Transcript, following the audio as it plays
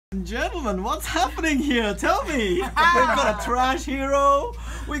Gentlemen, what's happening here? Tell me. We've got a trash hero.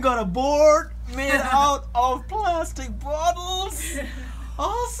 We got a board made out of plastic bottles.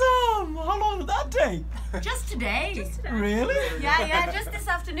 Awesome. How long did that take? Just today. Really? Yeah, just this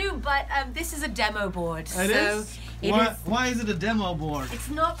afternoon. But this is a demo board. It is? Why is it a demo board? It's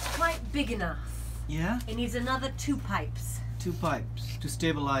not quite big enough. Yeah? It needs another 2 pipes. 2 pipes to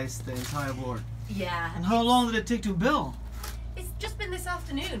stabilize the entire board. Yeah. And how long did it take to build? It's just been this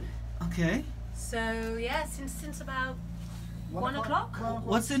afternoon. Okay. So yeah, since about 1 o'clock.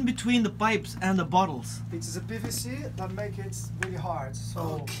 What's in between the pipes and the bottles? It's a PVC that makes it really hard,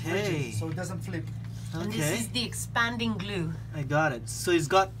 so Okay. so it doesn't flip. And this Okay. is the expanding glue. I got it. So it's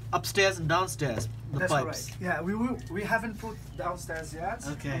got upstairs and downstairs the That's pipes. correct. Yeah, we haven't put downstairs yet.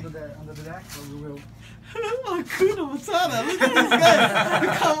 Okay. Under the deck, but we will. Hakuna Matata. Look at this guy. We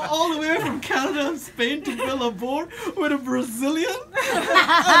come all the way from Canada and Spain to build a board with a Brazilian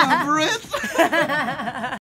and a Brit.